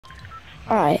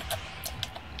Alright.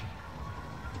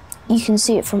 You can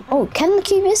see it from... Oh, can the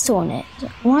cube is still on it?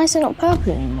 Why is it not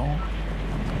purple anymore?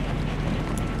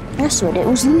 That's weird. It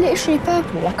was literally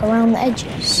purple, like around the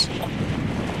edges.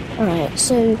 Alright,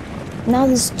 so now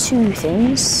there's two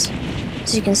things.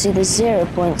 So you can see there's 0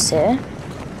 points here.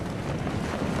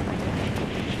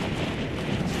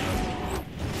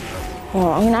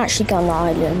 Oh, I'm gonna actually go on the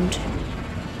island.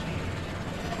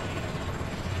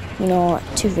 You know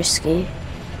what? Too risky.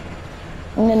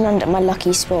 I'm gonna land at my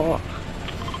lucky spot.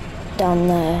 Down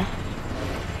there.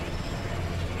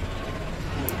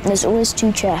 There's always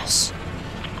two chests.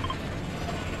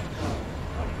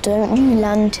 Don't you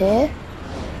land here?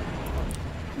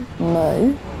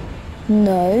 No.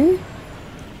 No.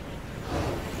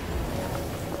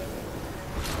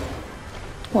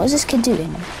 What is this kid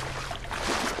doing?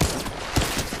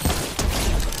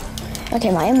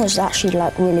 Okay, my aim was actually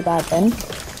like really bad then.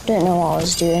 Don't know what I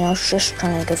was doing, I was just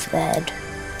trying to go for the head.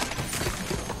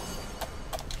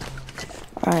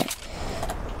 Right.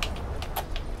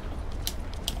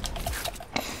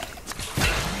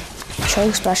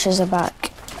 Choke splashes are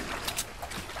back.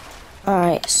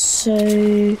 Alright, so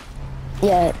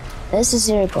yeah, there's a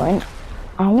 0 point.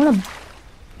 I wanna...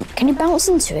 Can you bounce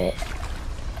into it?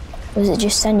 Or does it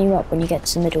just send you up when you get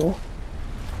to the middle?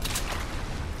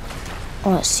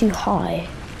 Oh, it's too high.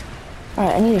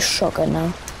 Alright, I need a shotgun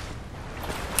now.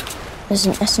 There's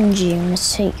an SMG, I'm gonna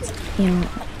take, you know...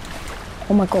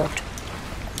 Oh my god.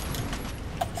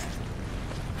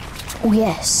 Oh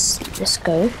yes, let's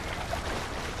go.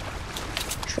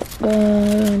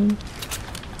 Shotgun.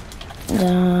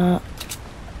 That.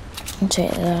 I'll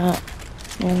take that.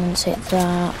 And I'm gonna take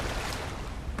that.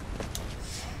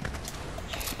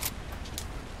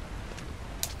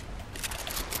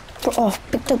 Oh, I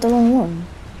picked up the wrong one.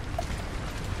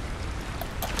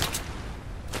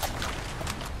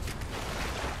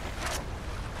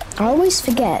 I always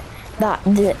forget that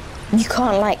you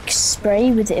can't like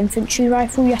spray with the infantry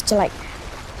rifle. You have to like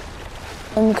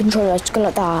on the controller to go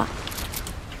like that.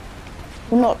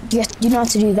 Well, not you don't have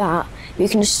to do that. You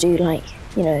can just do like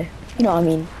you know what I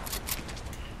mean.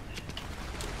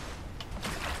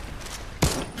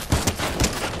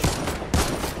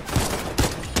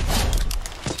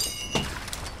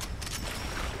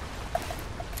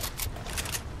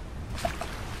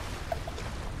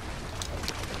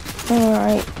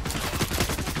 Alright.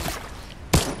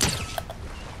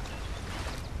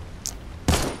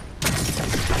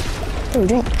 Oh,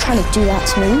 don't try to do that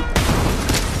to me.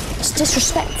 It's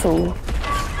disrespectful.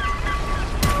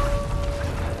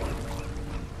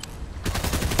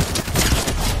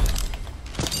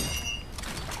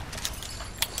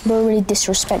 Bro really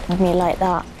disrespected me like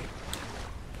that.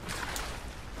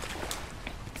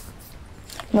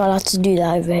 Not allowed to do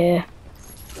that over here.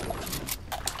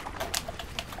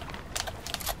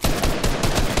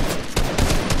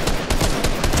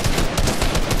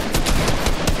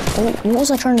 What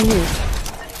was I trying to do?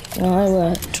 No, it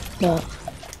worked, but...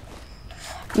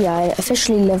 Yeah, I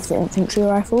officially love the infantry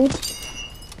rifle.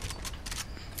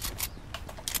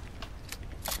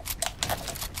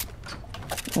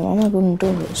 Why am I going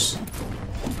doors?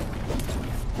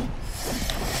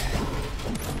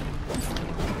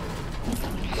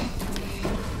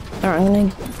 Alright, I'm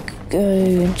gonna go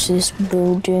into this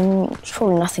building. It's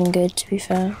probably nothing good, to be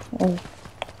fair. Oh.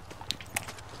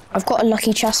 I've got a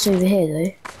lucky chest over here,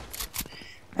 though.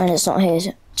 And it's not here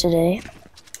today,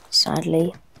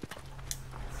 sadly.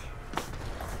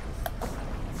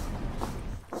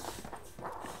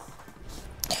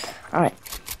 Alright.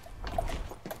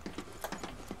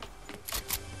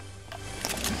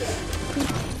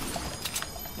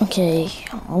 Okay,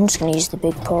 I'm just gonna use the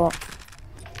big pot.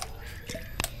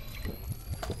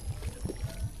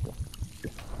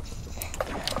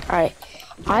 Alright,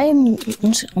 I'm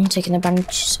taking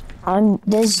advantage.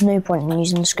 There's no point in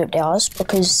using the script ARs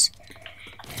because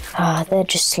they're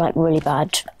just like really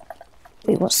bad.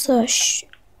 Wait, what's the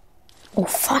oh,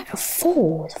 fire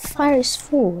 4. The fire is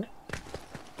 4.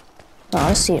 Oh,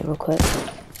 I'll see it real quick.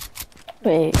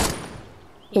 Wait.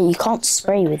 Yeah, you can't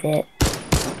spray with it.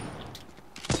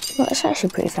 Well, it's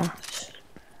actually pretty fast.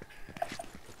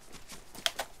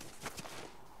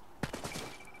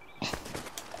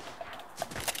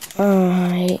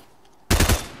 Alright.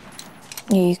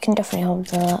 Yeah, you can definitely hold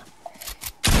that.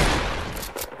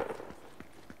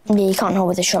 Yeah, you can't hold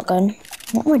with a shotgun.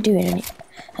 What am I doing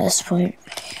at this point?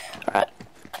 Alright.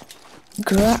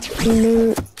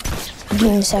 Grappler. Give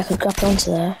me a sec, I could grapple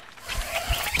onto there.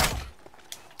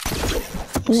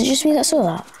 Was it just me that saw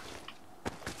that?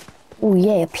 Oh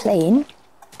yeah, a plane.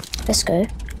 Let's go.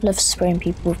 Love spraying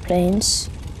people with planes.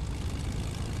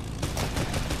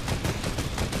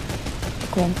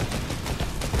 Go on.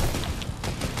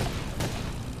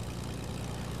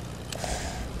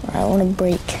 Right, I want to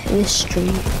break this tree.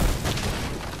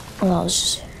 Oh, that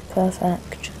was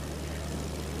perfect.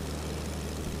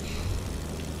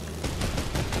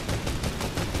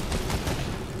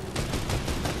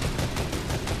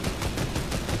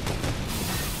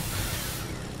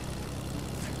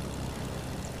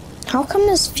 How come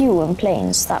there's fuel in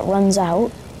planes that runs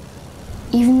out,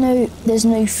 even though there's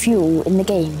no fuel in the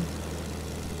game?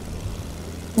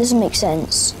 Doesn't make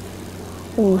sense.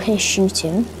 Oh, here's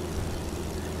shooting.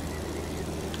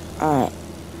 Alright.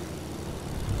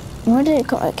 Where did it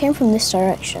go? It came from this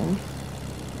direction.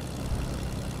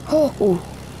 Oh!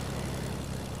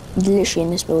 Literally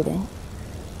in this building.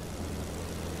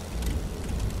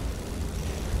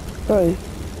 Bro.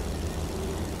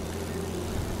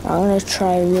 I'm gonna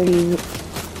try a really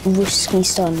risky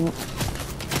stunt.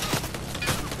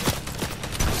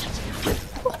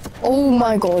 Oh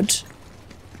my god.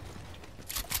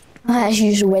 I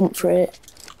actually just went for it.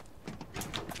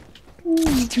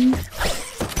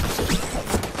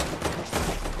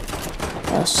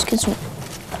 Excuse me.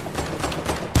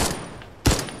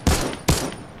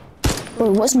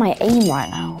 Bro, what's my aim right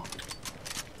now?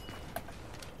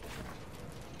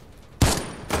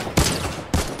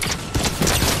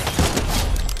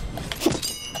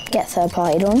 Get third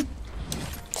partied on.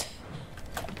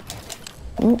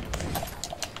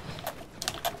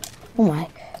 Oh my,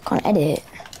 can't edit.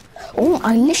 Oh,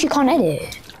 I literally can't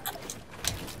edit.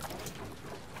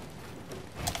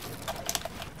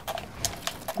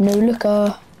 No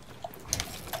looker.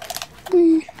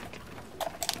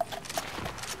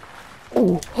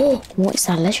 Oh, what is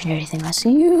that legendary thing I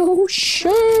see? Oh,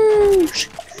 shoot!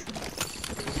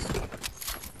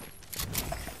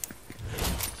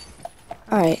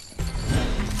 Alright.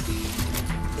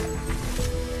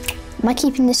 Am I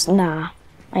keeping this? Nah,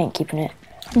 I ain't keeping it.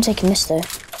 I'm taking this though.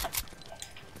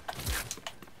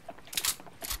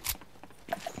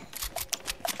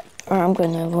 Alright, I'm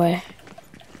going the other way.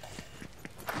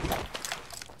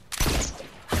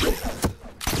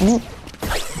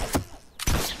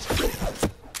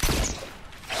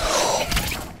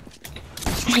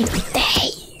 My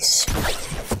days!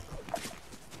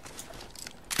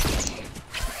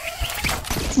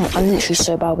 I'm literally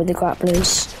so bad with the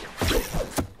grapplers.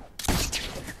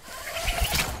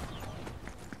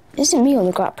 Is it me or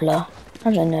the grappler?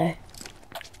 I don't know.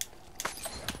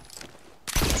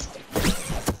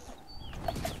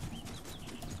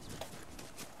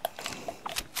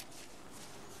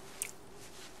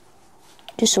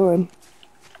 Just saw him.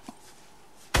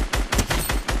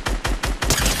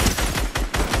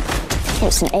 Oh,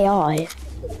 it's an AI.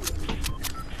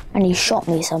 And he shot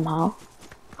me somehow.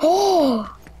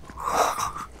 Oh!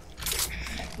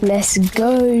 Let's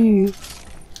go!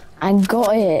 I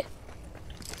got it.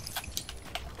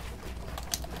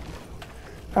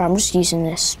 Right, I'm just using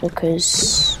this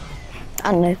because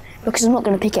I don't know, because I'm not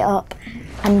going to pick it up,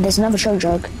 and there's another chug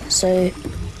jug, so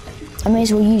I may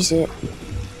as well use it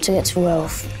to get to full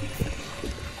health.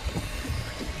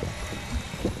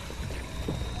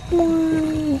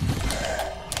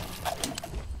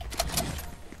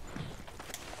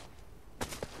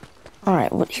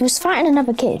 Alright, well, he was fighting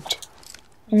another kid.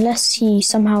 Unless he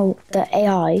somehow, the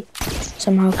AI,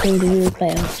 somehow killed a real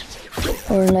player.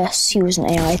 Or unless he was an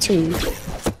AI too.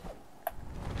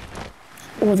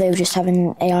 Or they were just having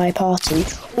an AI party.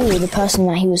 Or the person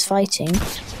that he was fighting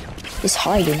is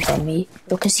hiding from me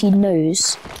because he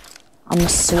knows I'm a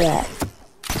threat.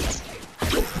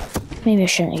 Maybe I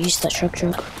shouldn't have used that chug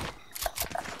jug.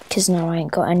 Because now I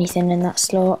ain't got anything in that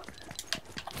slot.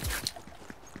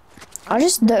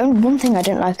 One thing I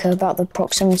don't like about the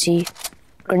proximity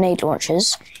grenade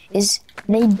launchers is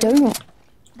they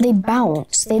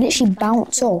bounce. They literally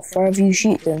bounce off wherever you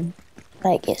shoot them.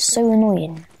 Like, it's so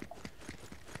annoying.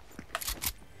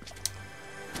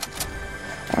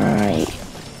 Alright.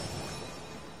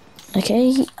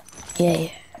 Okay. Yeah.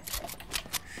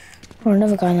 Or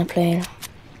another guy on the plane.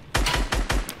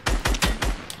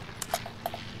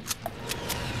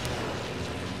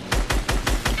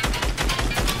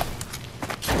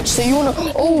 So you wanna...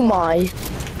 Oh my!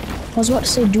 I was about to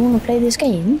say, do you wanna play this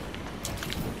game?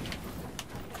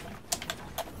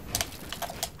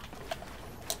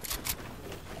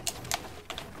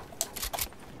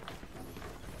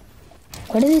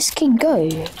 Where did this kid go?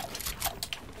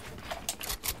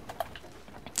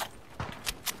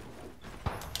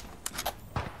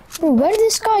 Bro, where did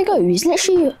this guy go? He's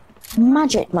literally a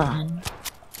magic man.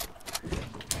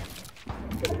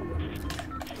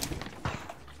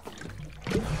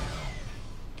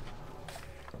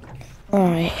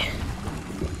 Alright.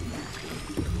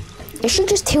 it should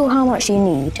just tell how much you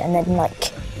need and then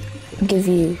like give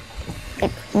you,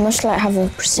 it must like have a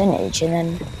percentage and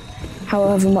then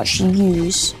however much you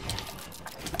use,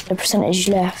 the percentage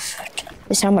left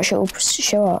is how much it will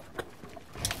show up.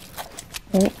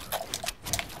 Right.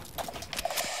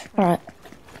 Alright.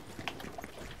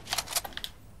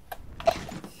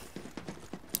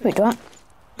 Wait, I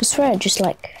swear I just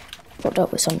like popped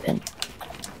up with something.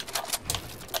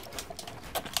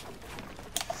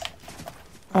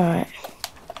 Alright.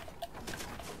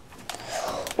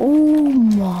 Oh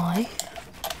my.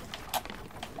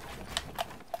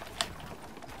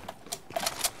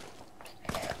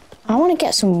 I want to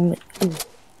get some. Ooh.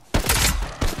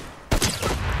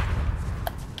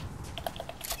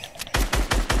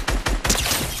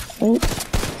 Ooh.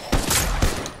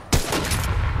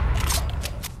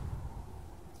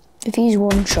 If he's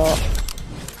one shot.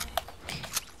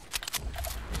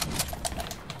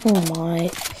 Oh my.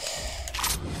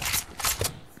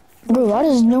 Bro, why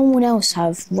does no one else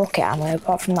have rocket ammo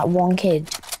apart from that one kid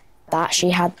that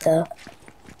actually had the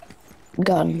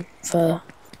gun for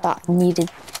that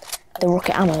needed the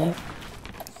rocket ammo?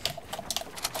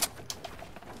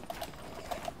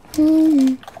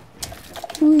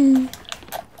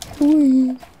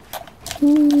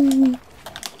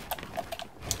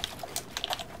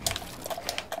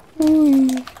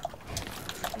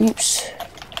 Oops.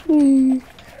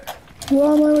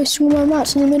 Why am I wasting all my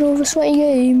mats in the middle of a sweaty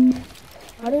game?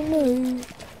 I don't know.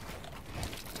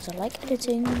 Because I like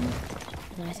editing.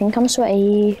 And I think I'm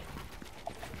sweaty.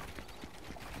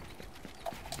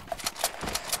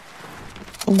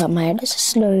 But my edits are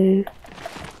slow.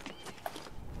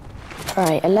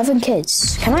 Alright, 11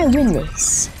 kids. Can I win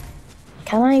this?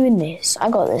 Can I win this? I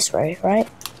got this, bro, right?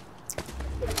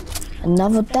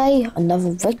 Another day,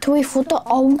 another victory for the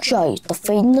OJs,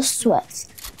 defeating the sweats,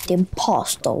 the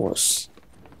impostors.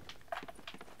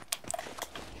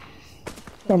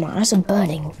 Oh, my eyes are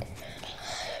burning.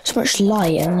 So much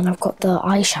light, and then I've got the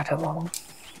eyeshadow on.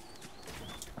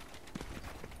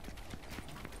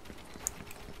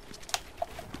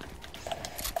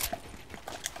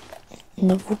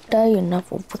 Another day,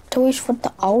 another victory for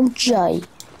the OJ,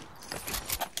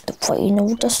 defeating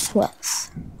all the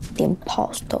sweats, the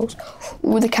impostors.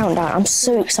 Ooh, the countdown. I'm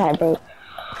so excited, bro.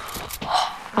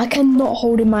 I cannot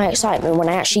hold in my excitement when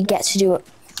I actually get to do it.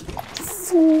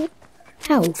 Full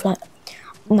health, like,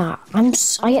 nah.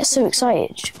 I get so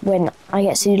excited when I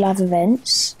get to do live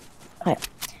events. Like,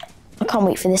 I can't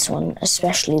wait for this one,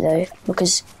 especially though,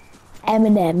 because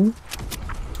Eminem,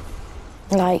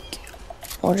 like,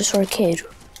 I just saw a kid.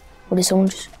 Or did someone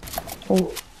just?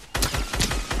 Oh.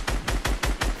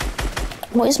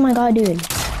 What is my guy doing?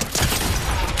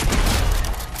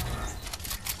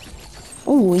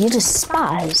 Oh, you just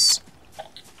spaz.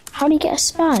 How do you get a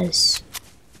spaz?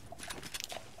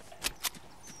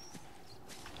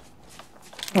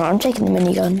 Right, I'm taking the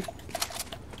minigun.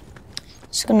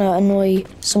 It's gonna annoy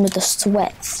some of the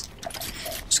sweats.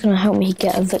 It's gonna help me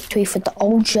get a victory for the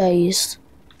OJs.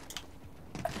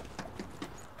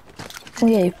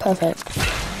 Okay, perfect.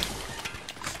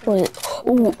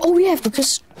 Oh yeah,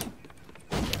 because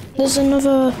there's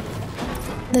another.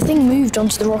 The thing moved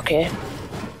onto the rocket.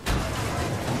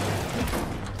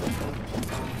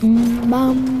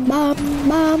 Bum, bum,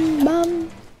 bum,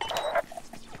 bum.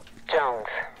 Jones,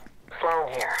 Sloan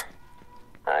here.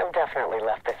 I've definitely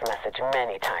left this message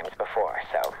many times before,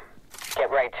 so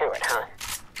get right to it, huh?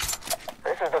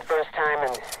 This is the first time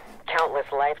in countless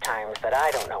lifetimes that I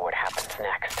don't know what happens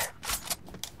next.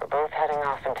 We're both heading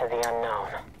off into the unknown.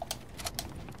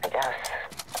 I guess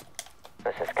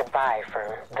this is goodbye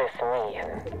for this me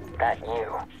and that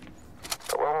you.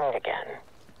 But we'll meet again.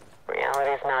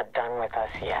 Reality's not done with us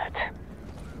yet.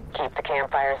 Keep the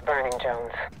campfires burning,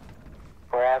 Jones.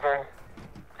 Wherever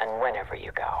and whenever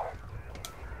you go.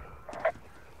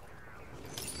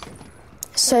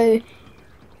 So,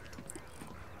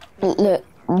 look,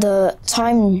 the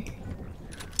time.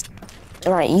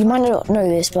 Right, you might not know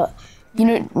this, but you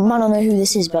might not know who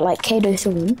this is, but like Kato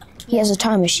Thorne, he has a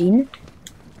time machine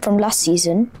from last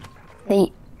season.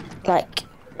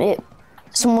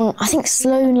 Someone, I think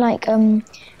Sloan,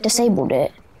 disabled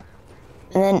it,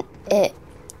 and then it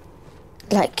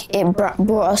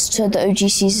brought us to the OG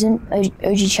season,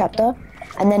 OG chapter,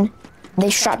 and then they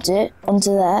strapped it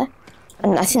onto there,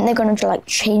 and I think they're gonna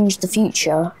change the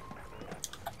future.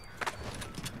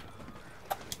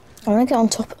 I wanna get on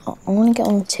top. I wanna get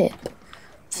on the tip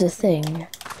of the thing.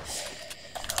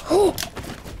 Oh,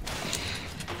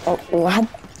 I had.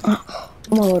 Oh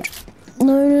my god!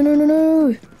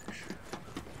 No!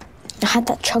 I had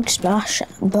that chug splash,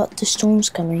 but the storm's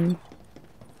coming.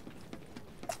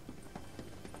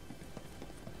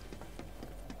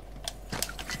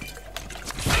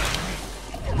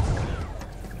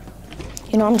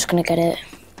 You know, I'm just gonna get it.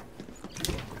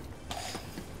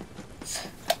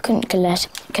 I couldn't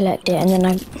collect it, and then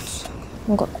I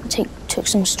took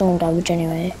some storm damage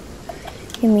anyway.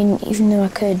 I mean, even though I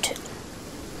could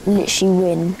literally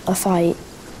win a fight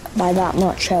by that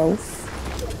much health,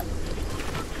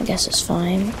 I guess it's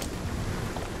fine.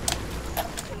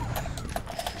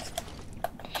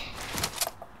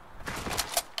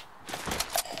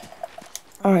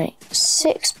 Alright,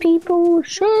 6 people,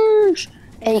 shush!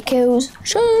 8 kills,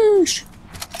 shush!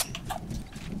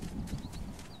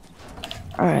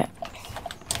 Alright.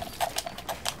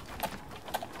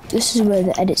 This is where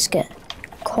the edits get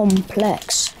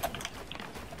complex.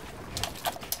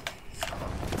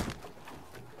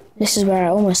 This is where I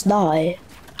almost die.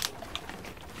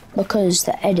 Because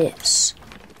the edits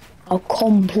are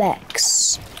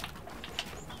complex.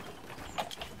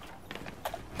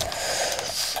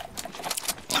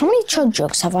 How many chug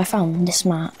jugs have I found in this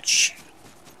match?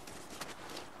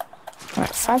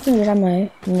 Alright, 500 ammo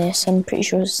in this, I'm pretty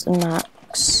sure it's the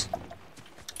max.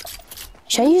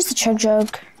 Should I use the chug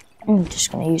jug? I'm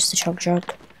just gonna use the chug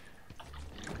jug.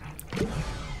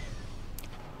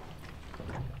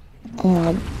 Oh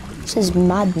my, this is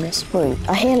madness, bro.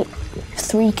 I hear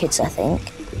 3 kids, I think.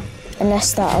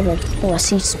 Unless that other, oh, I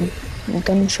see some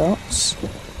gunshots.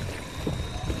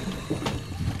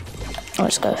 Oh,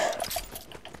 let's go.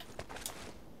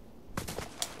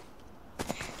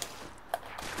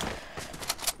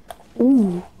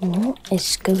 Ooh, what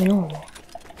is going on?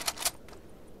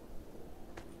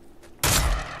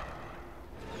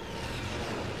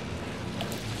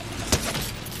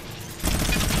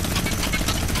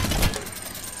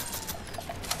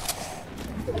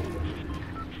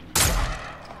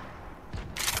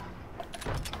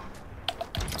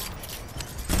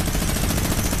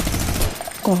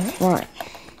 Oh, right.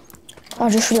 I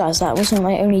just realised that wasn't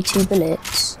my only 2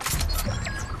 bullets.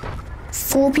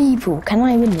 4 people, can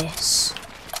I win this?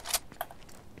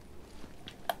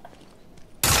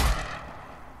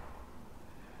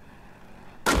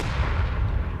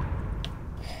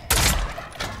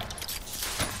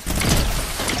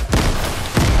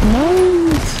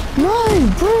 No,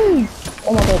 bro!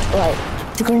 Oh my god, right.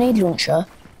 The grenade launcher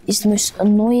is the most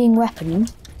annoying weapon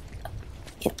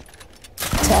to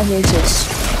ever exist.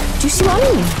 Do you see what I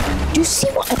mean? Do you see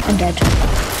what I'm dead.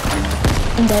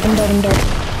 I'm dead, I'm dead, I'm dead.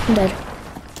 I'm dead.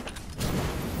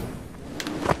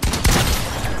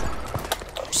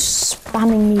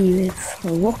 Spamming me with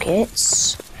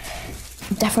rockets.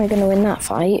 I'm definitely gonna win that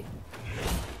fight.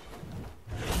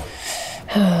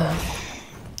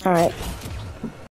 Alright.